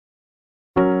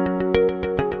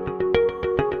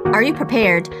Are you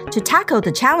prepared to tackle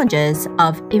the challenges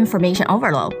of information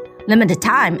overload, limited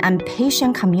time, and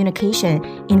patient communication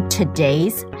in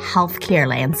today's healthcare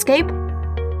landscape?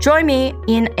 Join me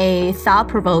in a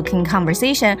thought-provoking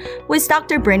conversation with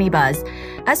Dr. Brittney Busse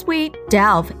as we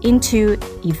delve into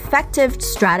effective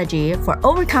strategy for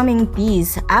overcoming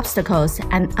these obstacles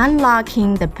and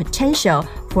unlocking the potential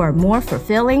for a more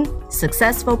fulfilling,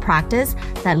 successful practice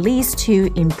that leads to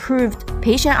improved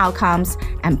patient outcomes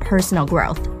and personal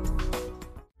growth.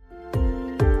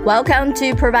 Welcome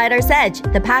to Provider's Edge,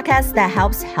 the podcast that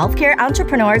helps healthcare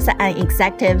entrepreneurs and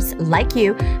executives like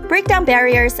you break down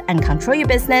barriers and control your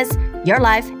business, your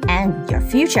life, and your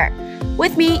future.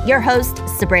 With me, your host,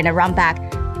 Sabrina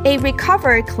Rumbach, a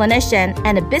recovered clinician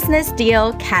and a business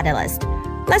deal catalyst.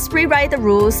 Let's rewrite the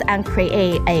rules and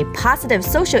create a positive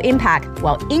social impact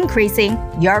while increasing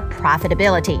your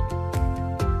profitability.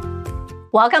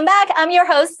 Welcome back. I'm your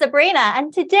host, Sabrina,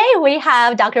 and today we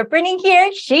have Dr. Brittney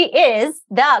here. She is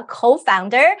the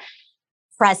co-founder,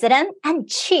 president, and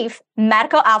chief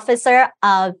medical officer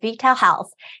of Vital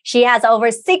Health. She has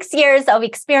over 6 years of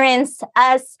experience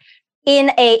as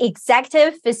in a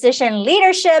executive physician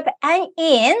leadership and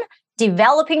in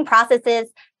developing processes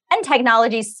and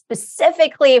technologies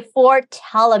specifically for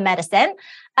telemedicine.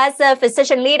 As a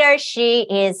physician leader, she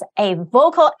is a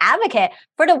vocal advocate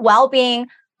for the well-being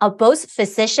of both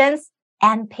physicians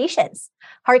and patients.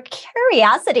 Her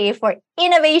curiosity for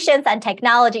innovations and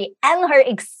technology and her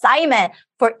excitement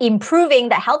for improving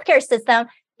the healthcare system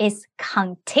is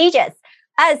contagious.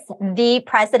 As the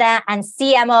president and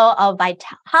CMO of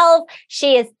Vital Health,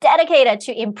 she is dedicated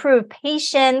to improve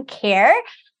patient care,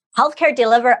 healthcare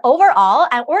delivery overall,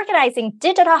 and organizing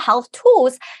digital health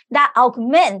tools that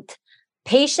augment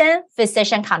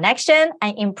patient-physician connection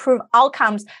and improve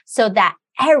outcomes so that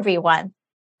everyone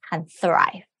can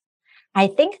thrive. I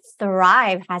think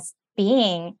thrive has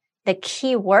been the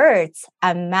key words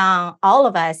among all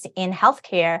of us in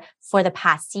healthcare for the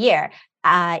past year.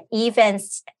 Even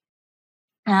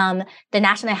the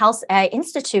National Health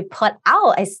Institute put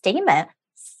out a statement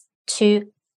to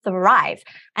thrive.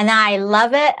 And I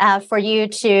love it for you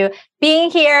to being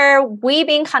here. We've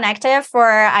been connected for,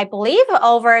 I believe,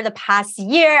 over the past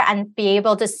year and be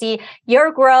able to see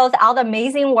your growth, all the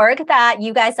amazing work that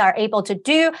you guys are able to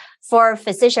do for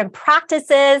physician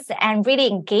practices and really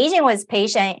engaging with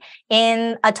patients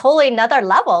in a totally another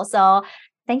level. So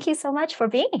thank you so much for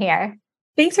being here.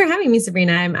 Thanks for having me,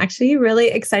 Sabrina. I'm actually really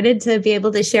excited to be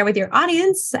able to share with your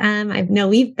audience. I know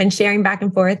we've been sharing back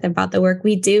and forth about the work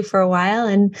we do for a while,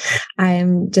 and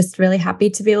I'm just really happy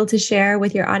to be able to share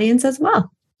with your audience as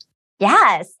well.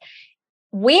 Yes.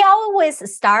 We always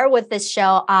start with this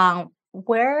show on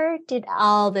where did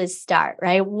all this start,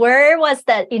 right? Where was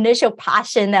the initial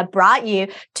passion that brought you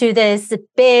to this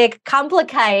big,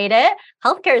 complicated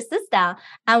healthcare system?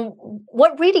 And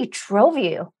what really drove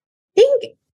you? I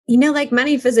think like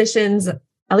many physicians,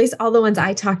 at least all the ones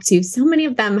I talked to, so many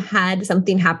of them had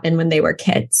something happen when they were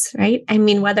kids, right? I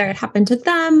mean, whether it happened to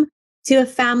them, to a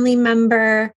family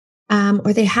member,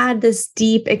 or they had this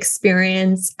deep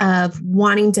experience of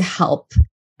wanting to help.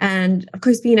 And of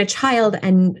course, being a child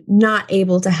and not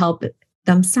able to help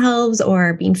themselves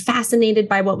or being fascinated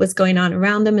by what was going on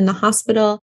around them in the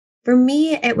hospital. For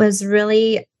me, it was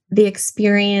really the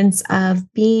experience of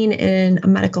being in a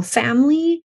medical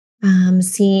family,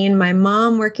 seeing my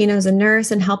mom working as a nurse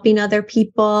and helping other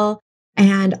people,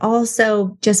 and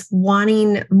also just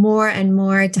wanting more and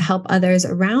more to help others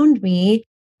around me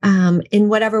in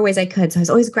whatever ways I could. So I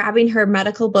was always grabbing her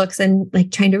medical books and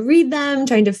trying to read them,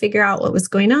 trying to figure out what was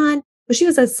going on. Well, she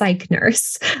was a psych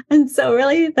nurse. And so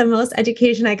really the most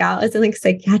education I got was in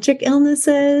psychiatric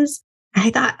illnesses. I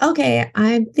thought, okay,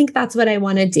 I think that's what I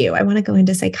want to do. I want to go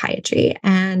into psychiatry.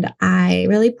 And I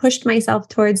really pushed myself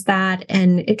towards that.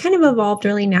 And it kind of evolved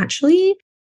really naturally.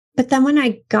 But then when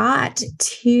I got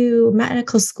to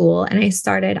medical school and I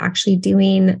started actually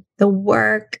doing the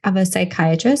work of a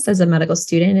psychiatrist as a medical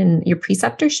student in your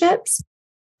preceptorships,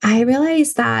 I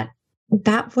realized that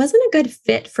that wasn't a good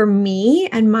fit for me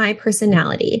and my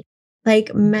personality.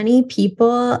 Like many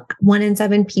people, 1 in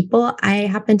 7 people, I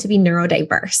happen to be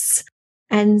neurodiverse.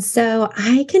 And so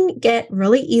I can get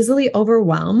really easily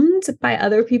overwhelmed by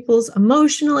other people's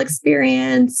emotional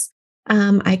experience.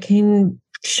 I can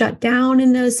shut down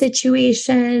in those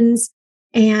situations,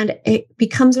 and it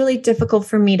becomes really difficult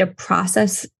for me to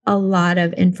process a lot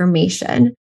of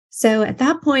information. So at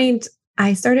that point,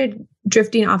 I started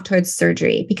drifting off towards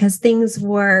surgery because things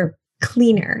were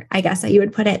cleaner, I guess that you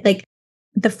would put it. Like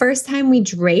the first time we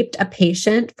draped a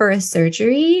patient for a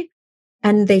surgery,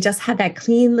 and they just had that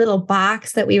clean little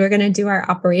box that we were going to do our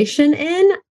operation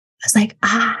in, I was like,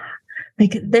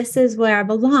 Like, this is where I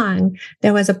belong.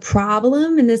 There was a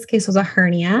problem. In this case, was a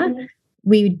hernia.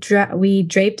 We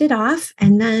draped it off.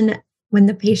 And then when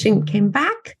the patient came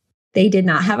back, they did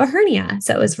not have a hernia.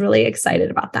 So I was really excited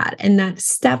about that. And that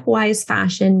stepwise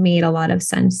fashion made a lot of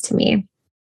sense to me.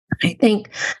 I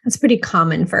think that's pretty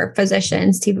common for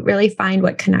physicians to really find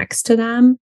what connects to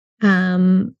them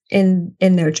in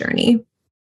their journey.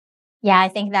 Yeah, I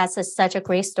think that's such a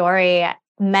great story.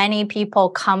 Many people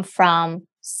come from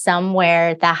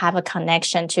somewhere that have a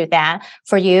connection to that.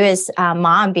 For you as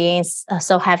mom being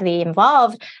so heavily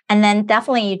involved, and then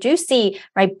definitely you do see,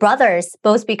 right, brothers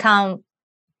both become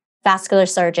vascular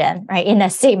surgeon, right, in the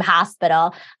same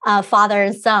hospital, father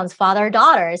and sons, father and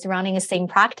daughters running the same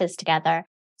practice together.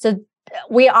 So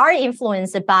we are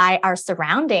influenced by our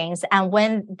surroundings, and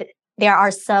when there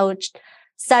are such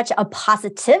a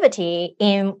positivity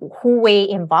in who we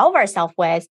involve ourselves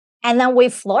with, and then we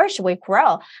flourish, we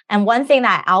grow. And one thing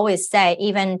that I always say,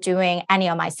 even doing any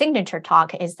of my signature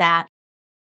talk, is that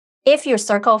if your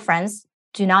circle of friends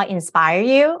do not inspire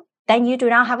you, then you do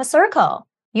not have a circle.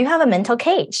 You have a mental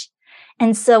cage.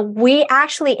 And so we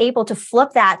actually able to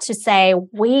flip that to say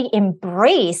we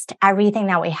embraced everything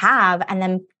that we have and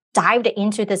then dived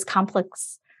into this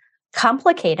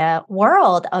complicated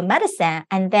world of medicine.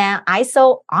 And then I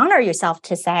so honor yourself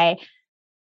to say,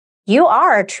 you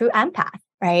are a true empath,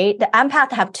 right? The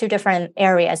empath have two different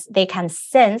areas. They can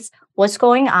sense what's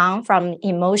going on from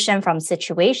emotion, from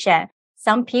situation.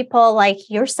 Some people like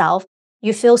yourself,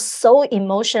 you feel so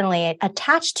emotionally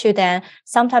attached to them.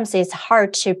 Sometimes it's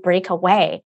hard to break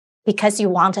away because you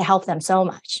want to help them so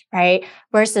much, right?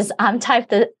 Versus I'm type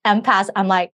the empath, I'm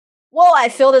like, whoa, I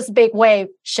feel this big wave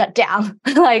shut down.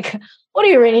 Like, what do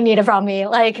you really need from me?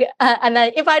 Like, and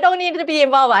then if I don't need to be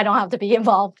involved, I don't have to be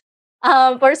involved.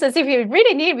 Versus if you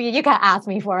really need me, you can ask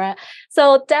me for it.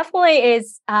 So definitely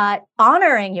is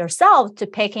honoring yourself to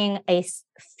picking a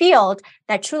field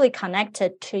that truly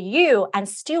connected to you and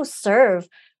still serve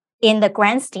in the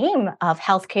grand scheme of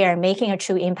healthcare and making a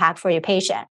true impact for your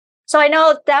patient. So I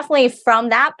know definitely from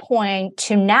that point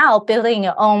to now building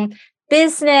your own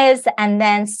business and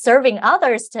then serving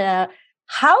others, to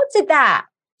how did that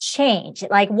change?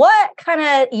 Like, what kind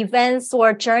of events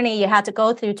or journey you had to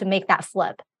go through to make that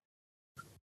flip?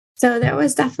 So there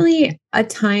was definitely a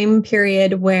time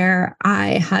period where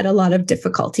I had a lot of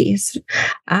difficulties.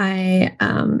 I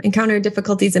encountered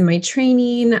difficulties in my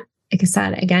training. Like I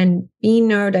said, again, being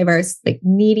neurodiverse, like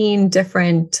needing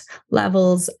different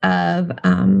levels of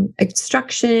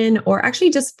instruction, or actually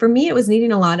just for me, it was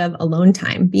needing a lot of alone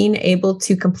time, being able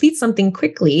to complete something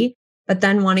quickly, but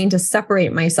then wanting to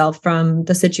separate myself from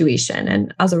the situation.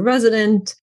 And as a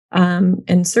resident,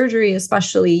 in surgery,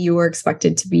 especially, you were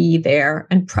expected to be there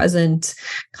and present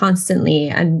constantly,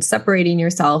 and separating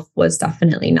yourself was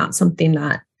definitely not something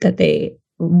that they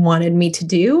wanted me to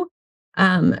do.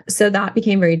 So that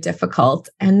became very difficult.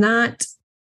 And that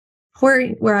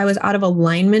point where I was out of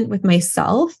alignment with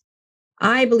myself,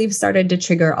 I believe started to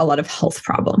trigger a lot of health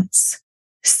problems.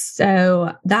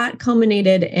 So that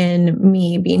culminated in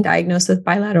me being diagnosed with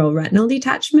bilateral retinal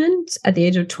detachment at the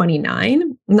age of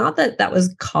 29. Not that that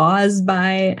was caused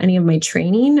by any of my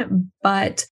training,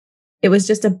 but it was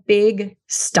just a big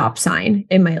stop sign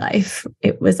in my life.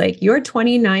 It was like, you're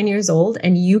 29 years old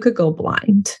and you could go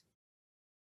blind.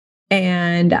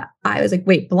 And I was like,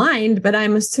 wait, blind, but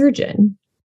I'm a surgeon.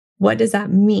 What does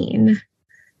that mean?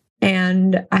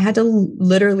 And I had to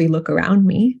literally look around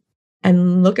me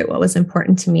and look at what was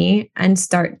important to me and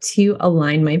start to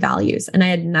align my values. And I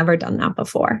had never done that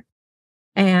before.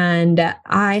 And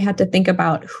I had to think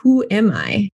about, who am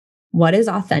I? What is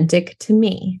authentic to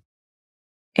me?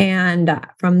 And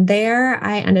from there,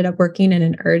 I ended up working in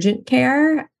an urgent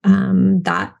care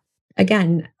that,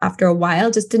 again, after a while,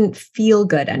 just didn't feel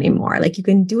good anymore. Like, you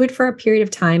can do it for a period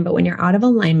of time, but when you're out of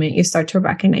alignment, you start to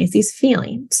recognize these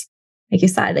feelings. Like you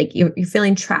said, like you're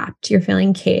feeling trapped, you're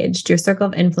feeling caged, your circle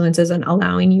of influence isn't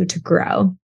allowing you to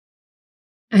grow.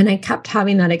 And I kept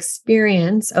having that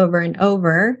experience over and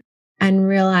over, and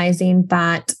realizing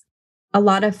that a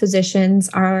lot of physicians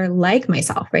are like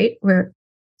myself, right? We're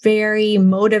very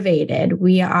motivated.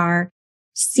 We are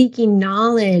seeking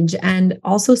knowledge and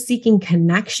also seeking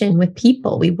connection with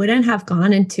people. We wouldn't have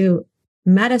gone into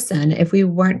medicine if we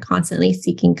weren't constantly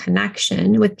seeking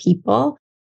connection with people.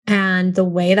 And the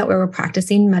way that we were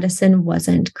practicing medicine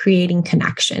wasn't creating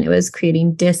connection. It was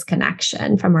creating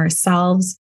disconnection from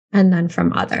ourselves and then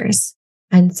from others.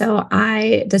 And so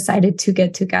I decided to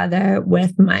get together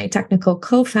with my technical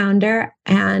co-founder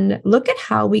and look at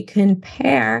how we can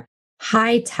pair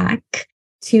high tech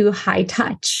to high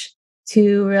touch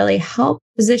to really help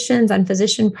physicians and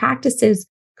physician practices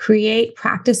create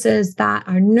practices that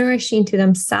are nourishing to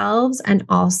themselves and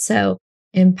also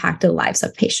impact the lives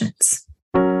of patients.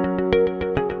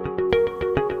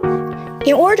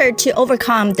 In order to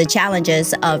overcome the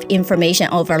challenges of information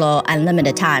overload and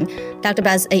limited time, Dr.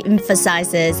 Busse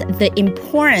emphasizes the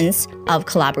importance of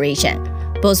collaboration,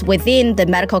 both within the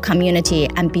medical community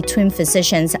and between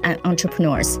physicians and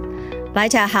entrepreneurs.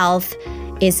 Vital Health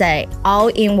is an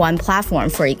all-in-one platform,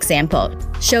 for example,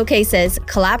 showcases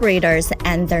collaborators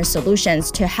and their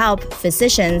solutions to help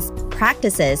physicians'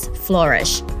 practices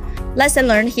flourish. Lesson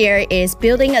learned here is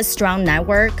building a strong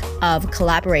network of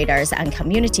collaborators and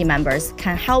community members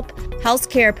can help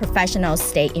healthcare professionals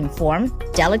stay informed,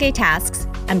 delegate tasks,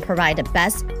 and provide the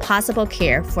best possible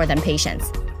care for their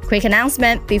patients. Quick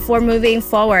announcement before moving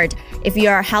forward. If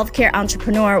you're a healthcare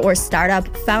entrepreneur or startup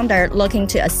founder looking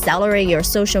to accelerate your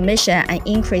social mission and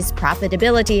increase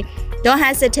profitability, don't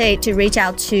hesitate to reach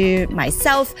out to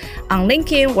myself on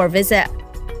LinkedIn or visit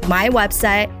my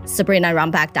website,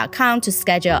 sabrinarumback.com, to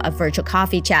schedule a virtual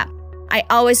coffee chat. I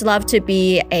always love to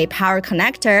be a power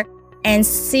connector and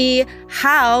see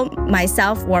how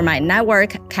myself or my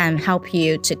network can help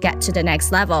you to get to the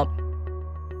next level.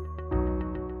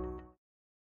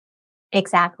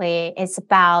 Exactly. It's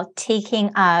about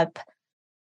taking up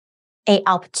an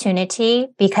opportunity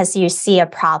because you see a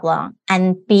problem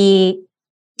and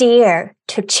dare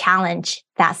to challenge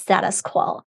that status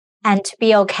quo and to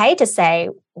be okay to say,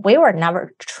 we were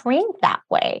never trained that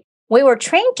way. We were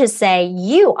trained to say,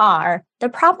 you are the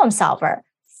problem solver.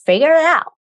 Figure it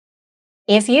out.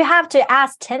 If you have to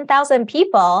ask 10,000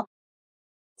 people,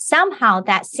 somehow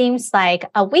that seems like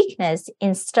a weakness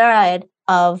instead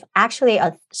of actually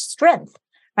a strength,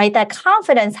 right? That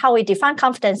confidence, how we define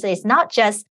confidence is not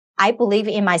just, I believe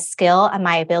in my skill and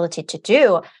my ability to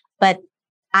do, but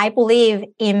I believe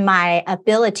in my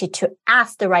ability to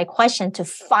ask the right question to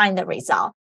find the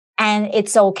result. And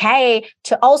it's okay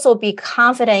to also be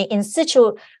confident in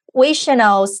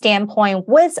situational standpoint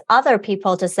with other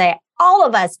people to say, all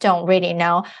of us don't really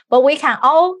know, but we can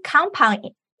all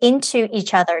compound into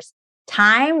each other's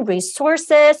time,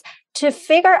 resources to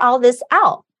figure all this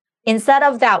out. Instead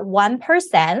of that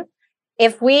 1%,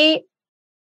 if we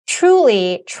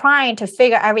truly trying to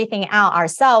figure everything out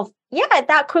ourselves,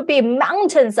 that could be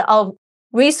mountains of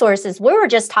resources. We were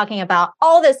just talking about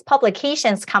all these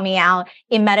publications coming out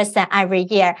in medicine every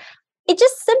year. It's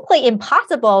just simply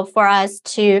impossible for us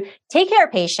to take care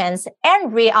of patients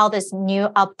and read all these new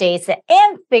updates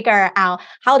and figure out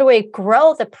how do we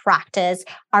grow the practice,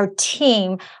 our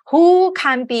team, who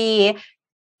can be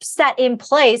set in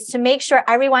place to make sure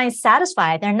everyone is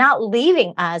satisfied. They're not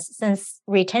leaving us since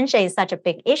retention is such a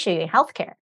big issue in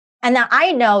healthcare. And now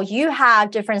I know you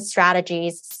have different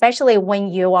strategies, especially when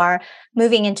you are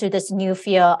moving into this new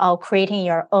field of creating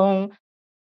your own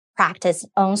practice,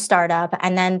 own startup,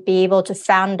 and then be able to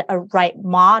found a right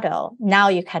model. Now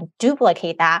you can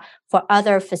duplicate that for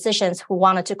other physicians who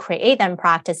wanted to create them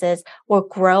practices or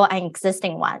grow an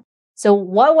existing one. So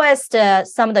what was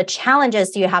some of the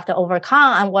challenges you have to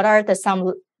overcome, and what are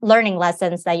some learning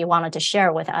lessons that you wanted to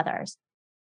share with others?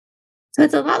 So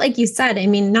it's a lot like you said. I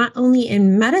mean, not only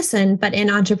in medicine, but in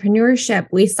entrepreneurship,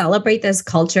 we celebrate this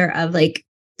culture of like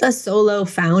the solo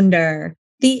founder,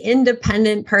 the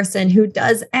independent person who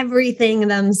does everything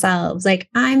themselves. Like,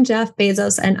 I'm Jeff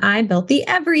Bezos and I built the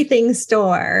everything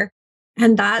store.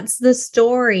 And that's the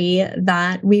story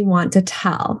that we want to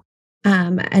tell.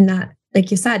 And that,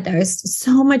 like you said, there's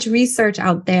so much research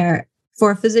out there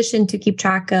for a physician to keep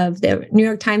track of. The New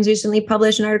York Times recently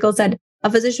published an article that said a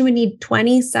physician would need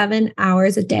 27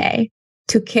 hours a day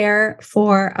to care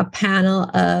for a panel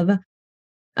of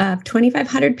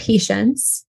 2,500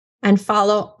 patients and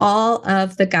follow all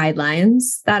of the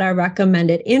guidelines that are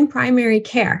recommended in primary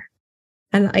care.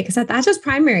 And like I said, that's just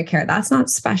primary care. That's not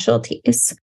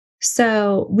specialties.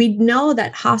 So we know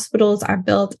that hospitals are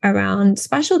built around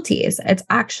specialties. It's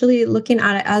actually looking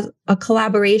at it as a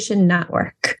collaboration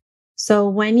network. So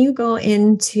when you go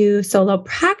into solo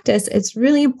practice, it's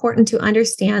really important to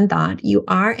understand that you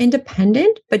are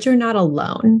independent, but you're not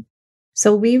alone.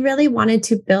 So we really wanted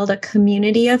to build a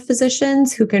community of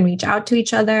physicians who can reach out to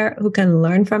each other, who can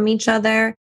learn from each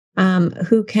other,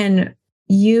 who can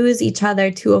use each other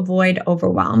to avoid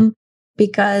overwhelm.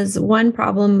 Because one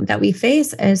problem that we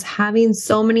face is having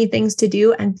so many things to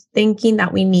do and thinking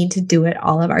that we need to do it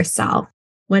all of ourselves.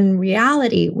 When in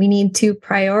reality, we need to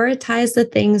prioritize the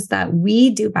things that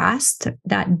we do best,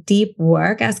 that deep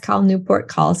work, as Cal Newport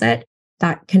calls it,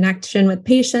 that connection with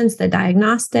patients, the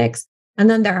diagnostics. And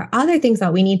then there are other things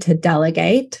that we need to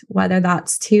delegate, whether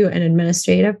that's to an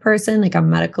administrative person, like a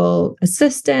medical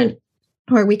assistant,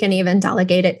 or we can even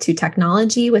delegate it to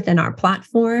technology within our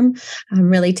platform,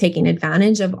 really taking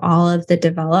advantage of all of the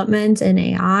development in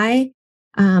AI.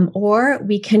 Or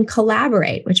we can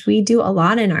collaborate, which we do a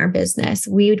lot in our business.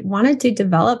 We wanted to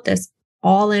develop this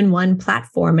all-in-one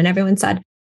platform, and everyone said,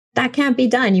 that can't be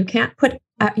done. You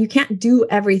can't do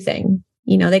everything.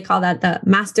 They call that the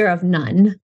master of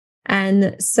none.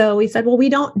 And so we said, well, we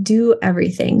don't do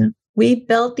everything. We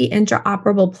built the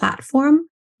interoperable platform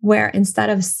where instead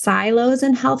of silos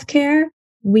in healthcare,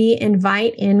 we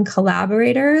invite in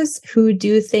collaborators who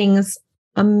do things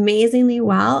amazingly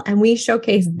well, and we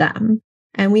showcase them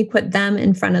and we put them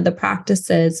in front of the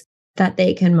practices that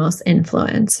they can most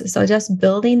influence. So just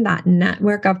building that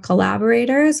network of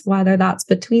collaborators, whether that's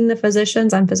between the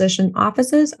physicians and physician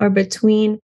offices or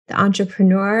between the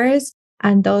entrepreneurs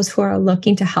and those who are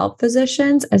looking to help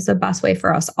physicians, is the best way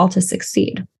for us all to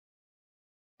succeed.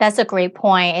 That's a great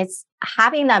point. It's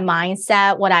having that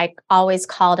mindset, what I always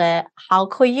called it, how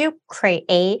could you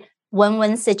create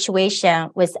win-win situation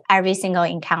with every single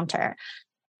encounter?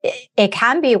 It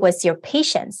can be with your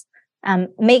patients.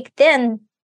 Make them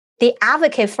the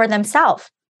advocate for themselves,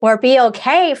 or be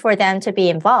okay for them to be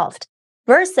involved,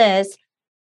 versus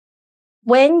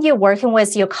when you're working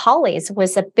with your colleagues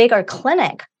with a bigger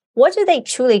clinic, what do they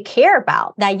truly care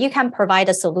about that you can provide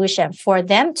a solution for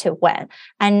them to win,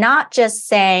 and not just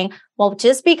saying, well,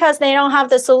 just because they don't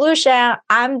have the solution,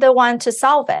 I'm the one to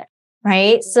solve it,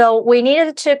 right? So we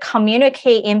needed to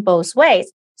communicate in both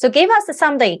ways. So give us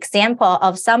some of the example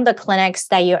of some of the clinics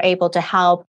that you're able to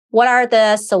help. What are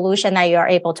the solutions that you're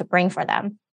able to bring for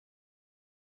them?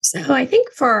 So I think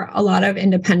for a lot of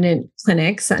independent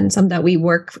clinics and some that we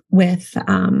work with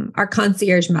are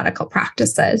concierge medical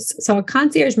practices. So a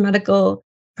concierge medical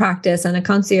practice and a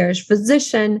concierge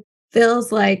physician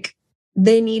feels like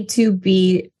they need to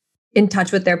be in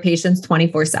touch with their patients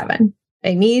 24/7.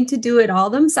 They need to do it all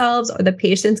themselves, or the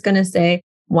patient's going to say,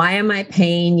 why am I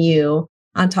paying you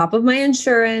on top of my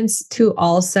insurance to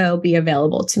also be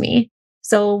available to me?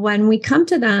 So when we come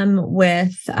to them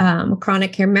with a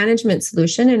chronic care management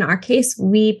solution, in our case,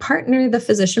 we partner the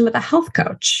physician with a health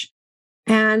coach.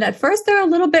 And at first, they're a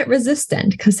little bit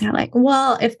resistant because they're like,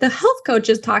 well, if the health coach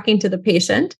is talking to the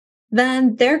patient,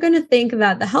 then they're going to think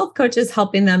that the health coach is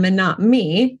helping them and not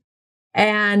me.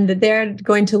 And they're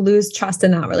going to lose trust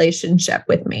in that relationship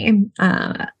with me.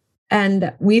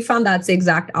 And we found that's the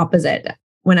exact opposite.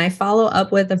 When I follow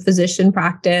up with a physician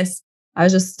practice, I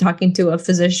was just talking to a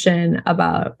physician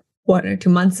about 1 or 2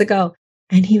 months ago,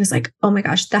 and he was like, oh my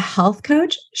gosh, the health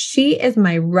coach, she is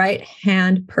my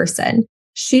right-hand person.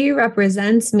 She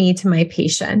represents me to my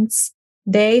patients.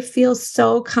 They feel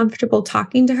so comfortable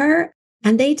talking to her,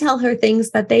 and they tell her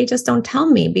things that they just don't tell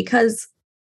me, because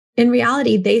in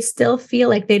reality, they still feel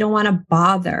like they don't want to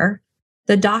bother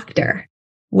the doctor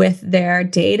with their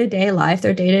day-to-day life,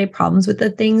 their day-to-day problems, with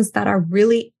the things that are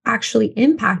really actually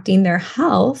impacting their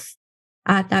health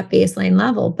at that baseline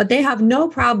level. But they have no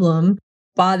problem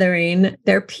bothering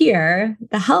their peer,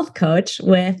 the health coach,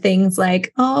 with things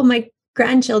like, oh, my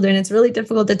grandchildren, it's really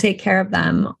difficult to take care of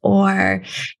them. Or,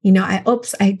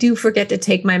 I do forget to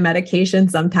take my medication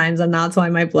sometimes, and that's why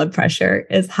my blood pressure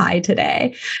is high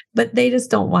today. But they just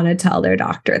don't want to tell their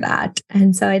doctor that.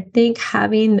 And so I think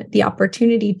having the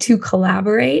opportunity to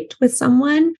collaborate with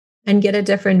someone and get a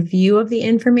different view of the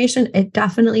information, it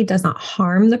definitely does not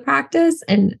harm the practice.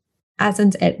 And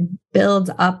essence, it builds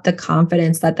up the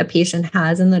confidence that the patient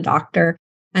has in the doctor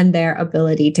and their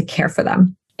ability to care for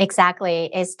them. Exactly.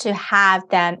 Is to have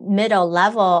that middle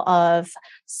level of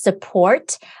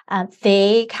support.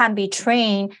 They can be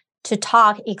trained to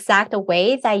talk exact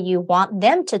way that you want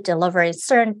them to deliver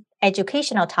certain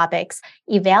educational topics,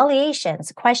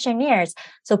 evaluations, questionnaires.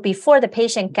 So before the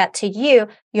patient get to you,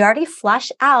 you already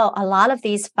flush out a lot of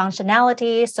these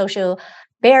functionality, social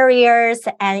barriers,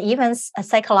 and even a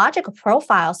psychological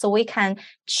profile. So we can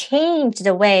change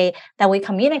the way that we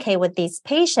communicate with these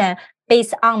patients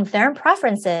based on their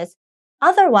preferences.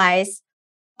 Otherwise,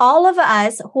 all of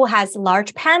us who has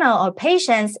large panel of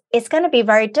patients, it's going to be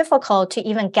very difficult to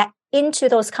even get into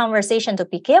those conversations to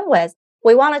begin with.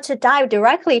 We wanted to dive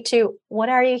directly to, what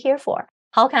are you here for?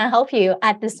 How can I help you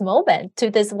at this moment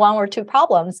to this 1 or 2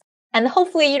 problems? And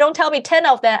hopefully you don't tell me 10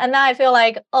 of them. And then I feel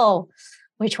like, oh,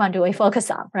 which one do we focus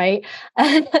on, right?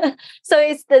 So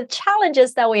it's the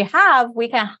challenges that we have. We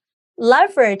can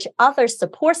leverage other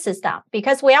support systems,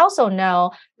 because we also know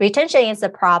retention is a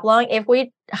problem. If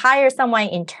we hire someone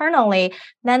internally,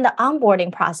 then the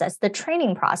onboarding process, the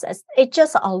training process, it's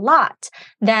just a lot.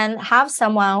 Then have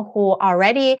someone who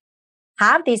already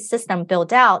have this system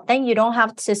built out, then you don't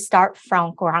have to start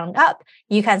from ground up.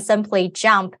 You can simply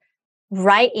jump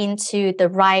right into the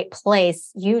right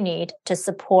place you need to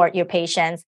support your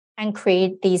patients and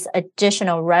create these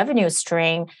additional revenue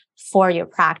stream for your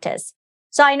practice.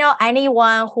 So I know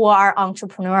anyone who are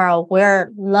entrepreneurial,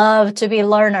 we're love to be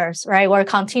learners, right? We're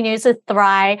continuous to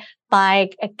thrive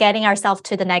by getting ourselves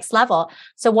to the next level.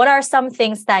 So what are some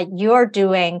things that you're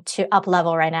doing to up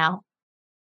level right now?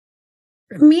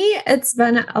 For me, it's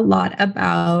been a lot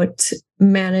about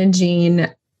managing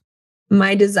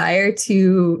my desire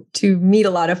to meet a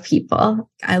lot of people.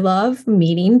 I love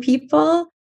meeting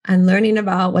people and learning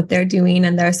about what they're doing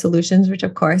and their solutions, which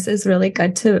of course is really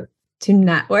good to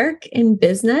network in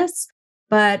business.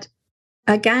 But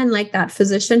again, like that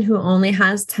physician who only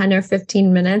has 10 or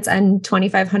 15 minutes and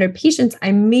 2,500 patients,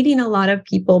 I'm meeting a lot of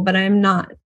people, but I'm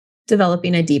not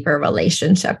developing a deeper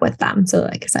relationship with them. So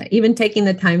like I said, even taking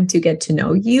the time to get to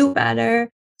know you better,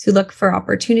 to look for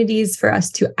opportunities for us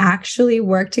to actually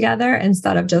work together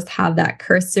instead of just have that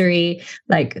cursory,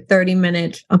 like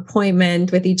 30-minute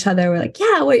appointment with each other. We're like,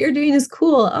 yeah, what you're doing is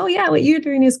cool. Oh yeah, what you're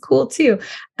doing is cool too.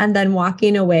 And then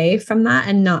walking away from that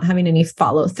and not having any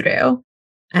follow through.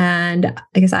 And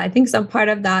like I said, I think some part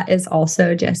of that is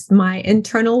also just my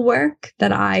internal work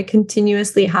that I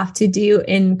continuously have to do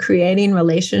in creating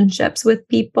relationships with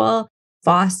people,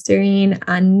 fostering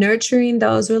and nurturing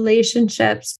those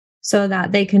relationships so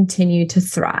that they continue to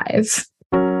thrive.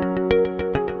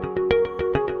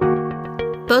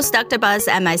 Both Dr. Busse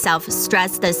and myself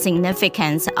stress the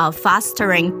significance of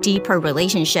fostering deeper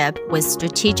relationship with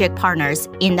strategic partners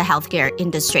in the healthcare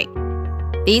industry.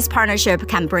 These partnerships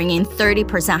can bring in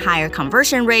 30% higher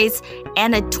conversion rates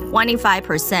and a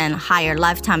 25% higher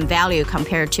lifetime value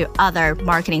compared to other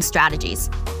marketing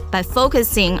strategies. By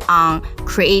focusing on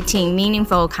creating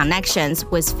meaningful connections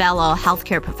with fellow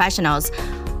healthcare professionals,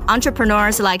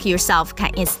 entrepreneurs like yourself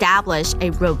can establish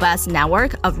a robust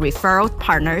network of referral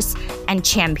partners and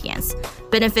champions,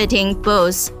 benefiting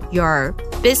both your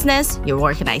business, your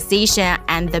organization,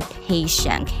 and the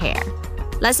patient care.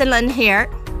 Lesson learned here: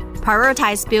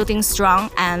 prioritize building strong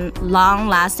and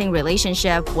long-lasting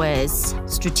relationships with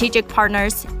strategic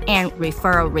partners and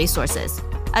referral resources,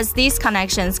 as these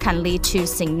connections can lead to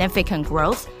significant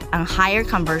growth and higher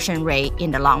conversion rate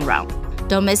in the long run.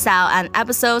 Don't miss out on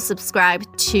episodes. Subscribe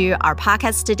to our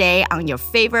podcast today on your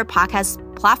favorite podcast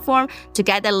platform to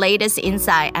get the latest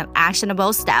insight and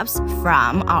actionable steps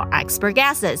from our expert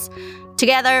guests.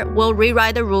 Together, we'll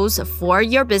rewrite the rules for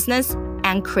your business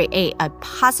and create a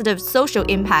positive social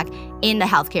impact in the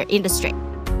healthcare industry.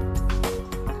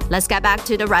 Let's get back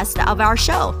to the rest of our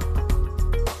show.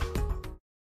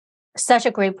 Such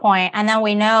a great point. And then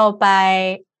we know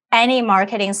by any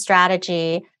marketing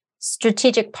strategy,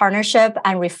 strategic partnership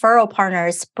and referral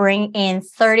partners bring in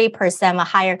 30%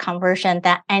 higher conversion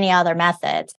than any other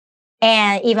method.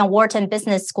 And even Wharton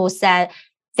Business School said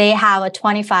they have a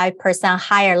 25%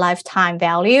 higher lifetime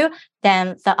value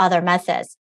than the other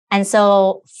methods. And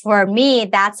so for me,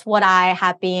 that's what I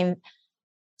have been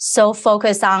so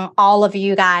focused on. All of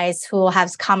you guys who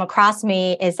have come across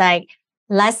me is like,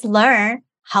 let's learn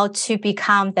how to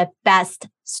become the best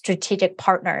strategic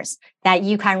partners, that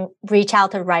you can reach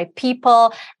out to the right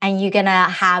people and you're going to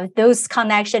have those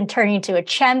connections turn into a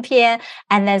champion.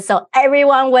 And then so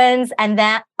everyone wins. And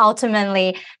then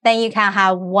ultimately, then you can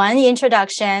have one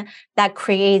introduction that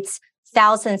creates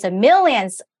thousands and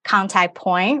millions contact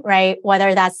point, right?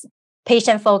 Whether that's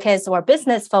patient focused or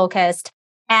business focused.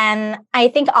 And I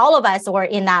think all of us were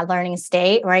in that learning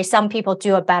state, right? Some people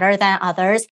do it better than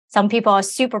others. Some people are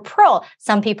super pro.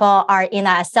 Some people are in an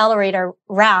accelerator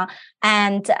round,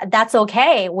 and that's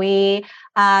okay. We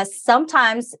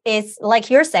sometimes it's like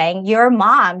you're saying, you're a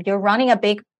mom, you're running a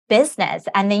big business,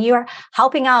 and then you're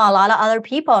helping out a lot of other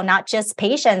people, not just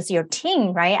patients, your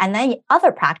team, right? And then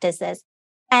other practices.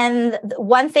 And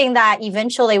one thing that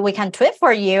eventually we can tweak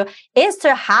for you is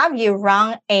to have you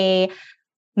run a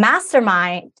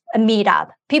mastermind meetup.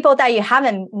 People that you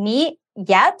haven't meet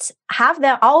yet, have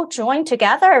them all join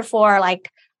together for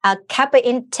like keep it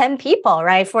in 10 people,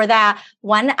 right? For that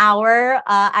 1 hour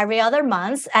every other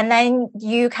month. And then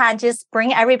you can just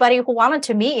bring everybody who wanted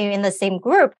to meet you in the same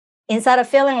group instead of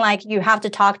feeling like you have to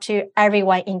talk to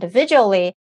everyone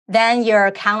individually. Then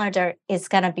your calendar is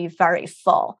going to be very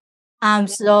full.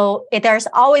 So there's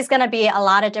always going to be a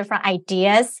lot of different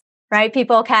ideas, right?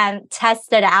 People can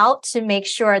test it out to make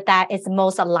sure that it's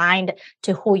most aligned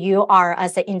to who you are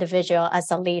as an individual,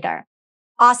 as a leader.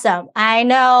 Awesome. I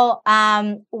know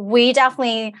we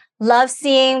definitely love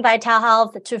seeing Vital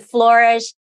Health to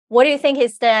flourish. What do you think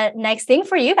is the next thing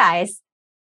for you guys?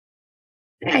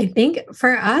 I think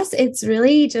for us, it's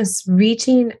really just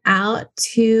reaching out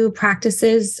to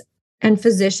practices and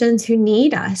physicians who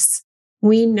need us.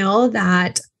 We know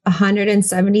that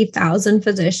 170,000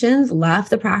 physicians left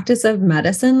the practice of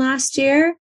medicine last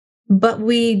year, but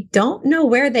we don't know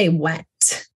where they went.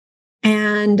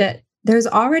 And there's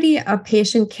already a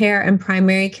patient care and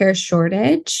primary care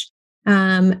shortage.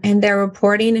 And they're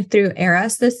reporting through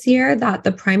ERAS this year that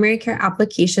the primary care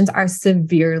applications are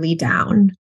severely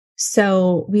down.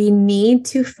 So we need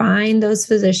to find those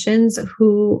physicians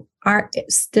who are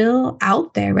still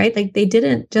out there, right? Like they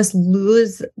didn't just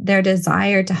lose their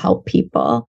desire to help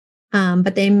people,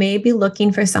 but they may be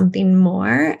looking for something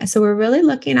more. So we're really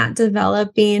looking at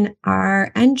developing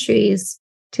our entries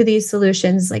to these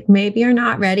solutions. Like maybe you're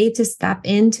not ready to step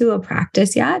into a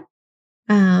practice yet.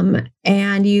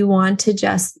 And you want to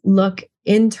just look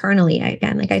internally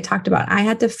again, like I talked about, I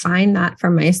had to find that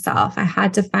for myself. I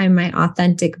had to find my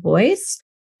authentic voice.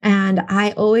 And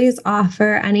I always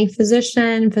offer any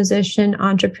physician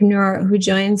entrepreneur who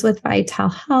joins with Vital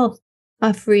Health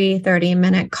a free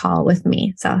 30-minute call with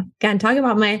me. So again, talking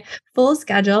about my full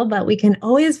schedule, but we can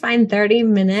always find 30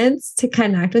 minutes to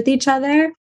connect with each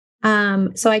other.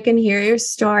 So I can hear your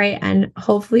story and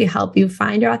hopefully help you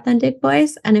find your authentic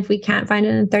voice. And if we can't find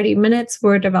it in 30 minutes,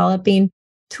 we're developing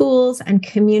tools and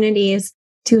communities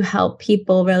to help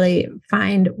people really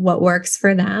find what works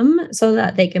for them so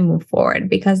that they can move forward,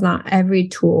 because not every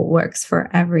tool works for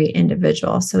every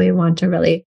individual. So we want to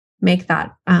really make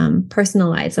that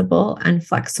personalizable and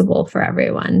flexible for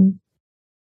everyone.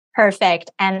 Perfect.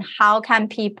 And how can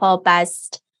people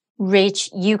best reach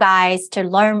you guys to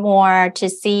learn more, to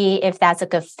see if that's a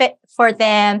good fit for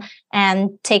them,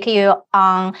 and take you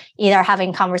on either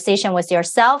having conversation with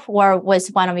yourself or with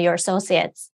one of your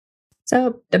associates?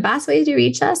 So the best way to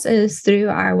reach us is through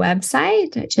our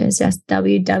website, which is just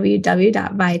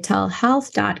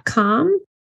www.vitalhealth.com.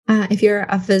 If you're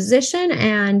a physician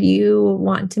and you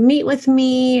want to meet with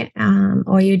me,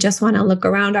 or you just want to look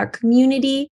around our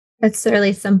community, it's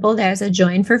really simple. There's a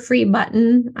join for free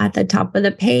button at the top of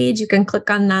the page. You can click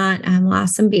on that and we'll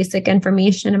ask some basic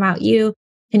information about you,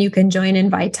 and you can join in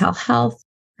Vital Health.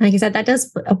 Like I said, that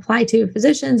does apply to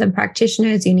physicians and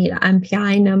practitioners. You need an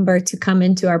MPI number to come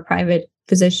into our private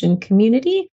physician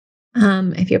community.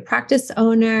 If you're a practice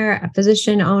owner, a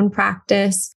physician-owned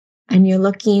practice, and you're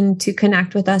looking to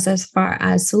connect with us as far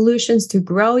as solutions to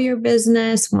grow your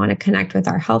business, want to connect with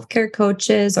our healthcare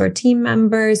coaches or team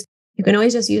members, you can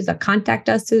always just use the contact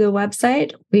us through the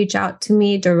website. Reach out to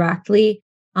me directly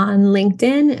on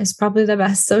LinkedIn is probably the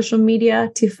best social media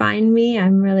to find me.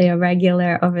 I'm really a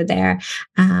regular over there,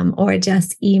 or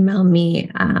just email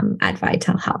me at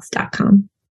vitalhealth.com.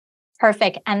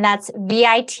 Perfect. And that's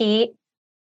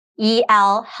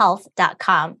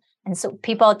VITELhealth.com. And so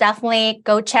people definitely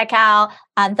go check out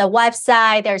the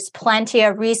website. There's plenty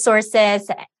of resources.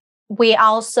 We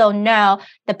also know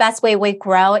the best way we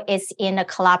grow is in a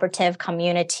collaborative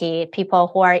community, people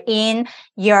who are in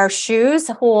your shoes,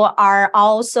 who are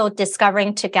also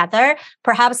discovering together.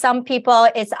 Perhaps some people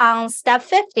it's on step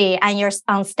 50 and you're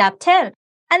on step 10.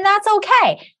 And that's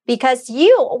okay, because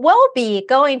you will be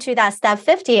going to that step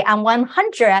 50 and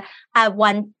 100 at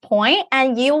one point,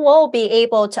 and you will be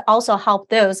able to also help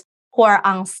those who are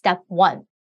on step 1.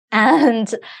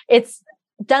 And it's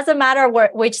doesn't matter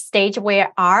which stage we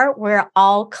are, we're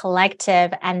all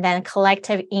collective, and then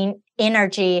collective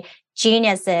energy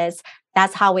geniuses.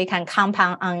 That's how we can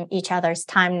compound on each other's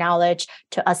time knowledge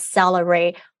to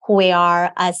accelerate who we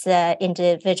are as an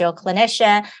individual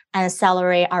clinician and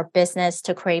accelerate our business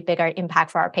to create bigger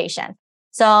impact for our patients.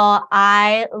 So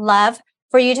I love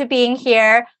for you to be in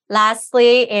here.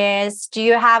 Lastly is, do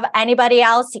you have anybody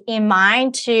else in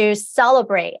mind to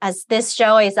celebrate, as this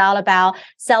show is all about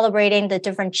celebrating the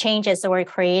different changes that we're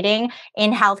creating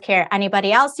in healthcare?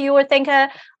 Anybody else you would think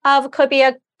of could be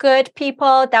a good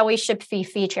people that we should be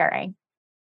featuring?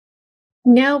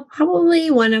 No,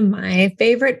 probably one of my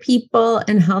favorite people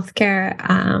in healthcare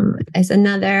is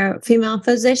another female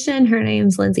physician. Her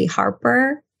name's Lindsay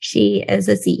Harper. She is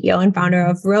the CEO and founder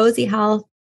of Rosie Health.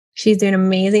 She's doing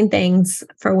amazing things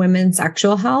for women's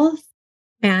sexual health.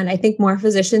 And I think more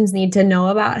physicians need to know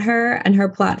about her and her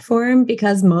platform,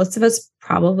 because most of us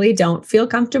probably don't feel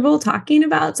comfortable talking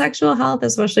about sexual health,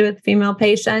 especially with female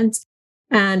patients.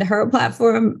 And her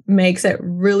platform makes it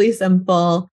really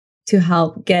simple to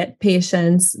help get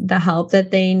patients the help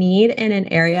that they need in an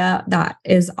area that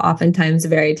is oftentimes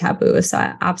very taboo. So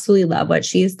I absolutely love what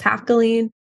she's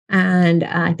tackling. And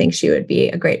I think she would be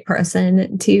a great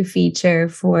person to feature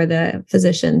for the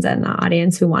physicians and the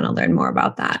audience who want to learn more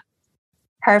about that.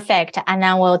 Perfect. And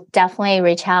then we'll definitely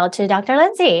reach out to Dr.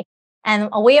 Lindsay. And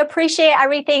we appreciate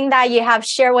everything that you have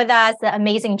shared with us, the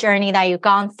amazing journey that you've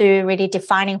gone through, really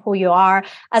defining who you are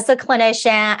as a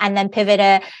clinician, and then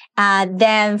pivoted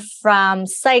then from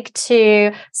psych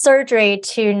to surgery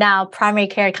to now primary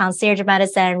care concierge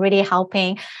medicine, really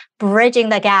helping bridging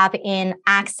the gap in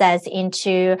access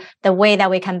into the way that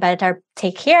we can better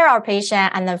take care of our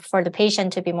patient and then for the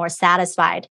patient to be more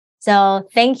satisfied. So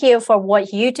thank you for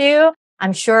what you do.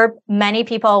 I'm sure many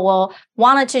people will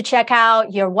want to check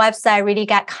out your website, really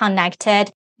get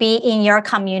connected, be in your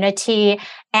community.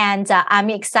 And I'm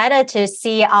excited to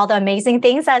see all the amazing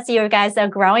things as you guys are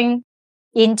growing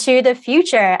into the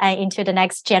future and into the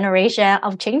next generation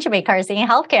of change makers in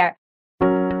healthcare.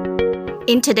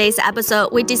 In today's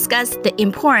episode, we discussed the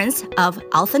importance of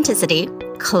authenticity,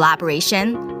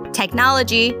 collaboration,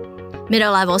 technology,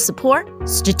 middle-level support,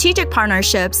 strategic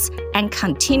partnerships, and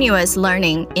continuous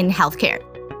learning in healthcare.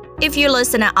 If you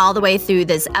listen all the way through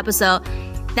this episode,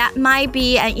 that might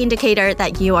be an indicator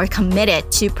that you are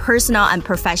committed to personal and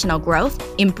professional growth,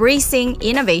 embracing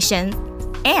innovation,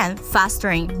 and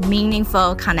fostering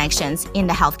meaningful connections in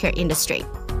the healthcare industry.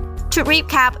 To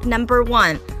recap, number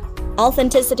 1,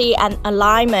 authenticity and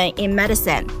alignment in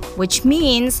medicine, which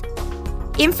means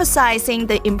emphasizing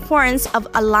the importance of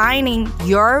aligning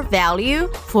your value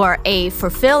for a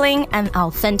fulfilling and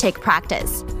authentic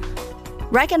practice.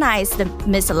 Recognize the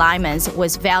misalignments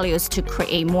with values to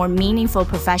create more meaningful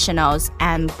professionals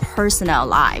and personal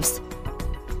lives.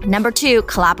 Number 2,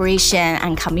 collaboration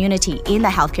and community in the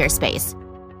healthcare space.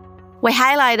 We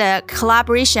highlighted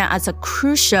collaboration as a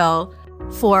crucial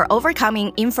for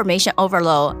overcoming information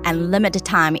overload and limited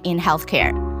time in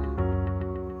healthcare.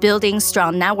 Building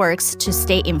strong networks to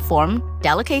stay informed,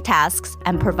 delegate tasks,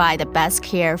 and provide the best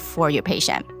care for your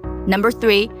patient. Number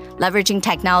 3, leveraging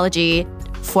technology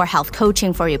for health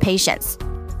coaching for your patients.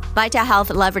 Vital Health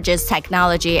leverages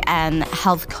technology and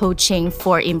health coaching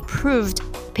for improved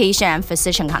patient and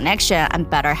physician connection and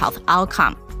better health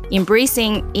outcome.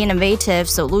 Embracing innovative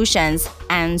solutions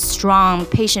and strong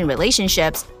patient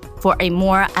relationships for a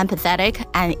more empathetic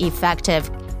and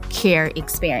effective care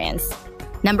experience.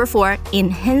 Number 4,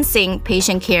 enhancing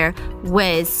patient care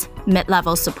with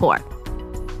mid-level support.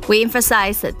 We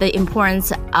emphasize the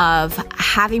importance of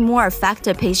having more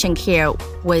effective patient care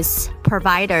with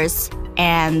providers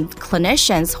and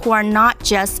clinicians who are not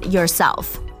just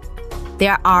yourself.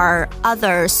 There are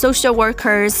other social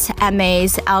workers,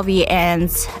 MAs,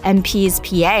 LVNs, NPs,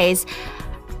 PAs.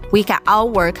 We can all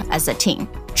work as a team,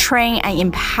 train and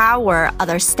empower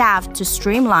other staff to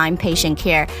streamline patient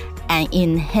care and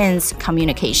enhance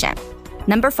communication.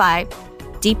 Number 5,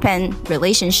 deepen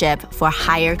relationship for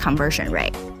higher conversion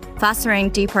rate. Fostering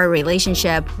deeper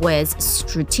relationship with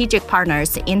strategic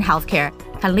partners in healthcare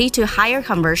can lead to higher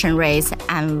conversion rates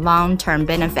and long-term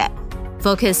benefit.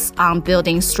 Focus on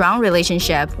building strong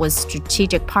relationship with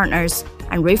strategic partners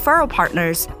and referral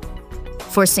partners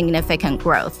for significant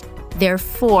growth.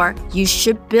 Therefore, you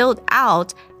should build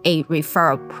out a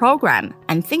referral program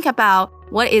and think about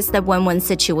what is the win-win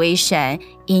situation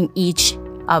in each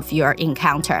of your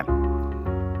encounter.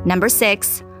 Number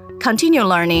 6, continue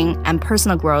learning and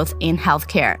personal growth in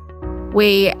healthcare.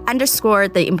 We underscore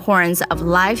the importance of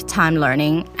lifetime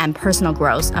learning and personal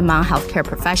growth among healthcare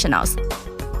professionals.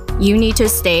 You need to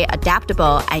stay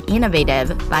adaptable and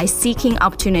innovative by seeking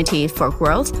opportunity for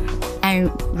growth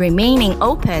and remaining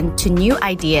open to new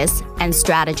ideas and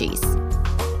strategies.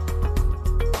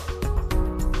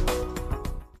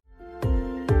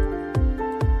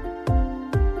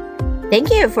 Thank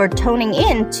you for tuning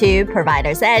in to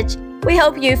Provider's Edge. We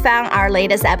hope you found our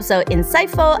latest episode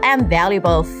insightful and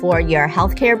valuable for your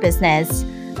healthcare business.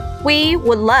 We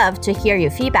would love to hear your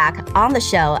feedback on the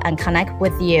show and connect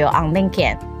with you on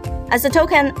LinkedIn. As a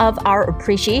token of our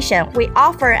appreciation, we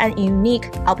offer an unique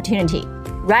opportunity.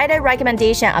 Write a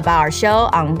recommendation about our show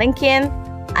on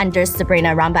LinkedIn under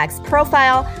Sabrina Runback's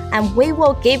profile, and we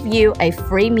will give you a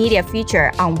free media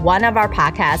feature on one of our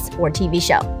podcasts or TV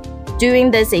show.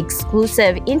 During this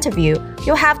exclusive interview,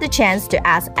 you'll have the chance to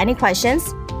ask any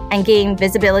questions and gain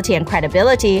visibility and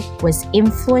credibility with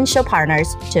influential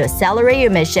partners to accelerate your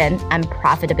mission and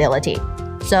profitability.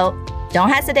 So don't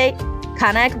hesitate.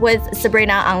 Connect with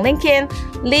Sabrina on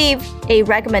LinkedIn, leave a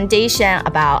recommendation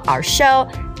about our show,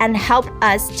 and help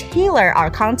us tailor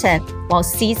our content while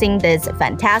seizing this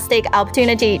fantastic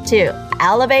opportunity to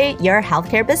elevate your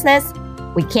healthcare business.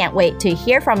 We can't wait to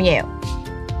hear from you.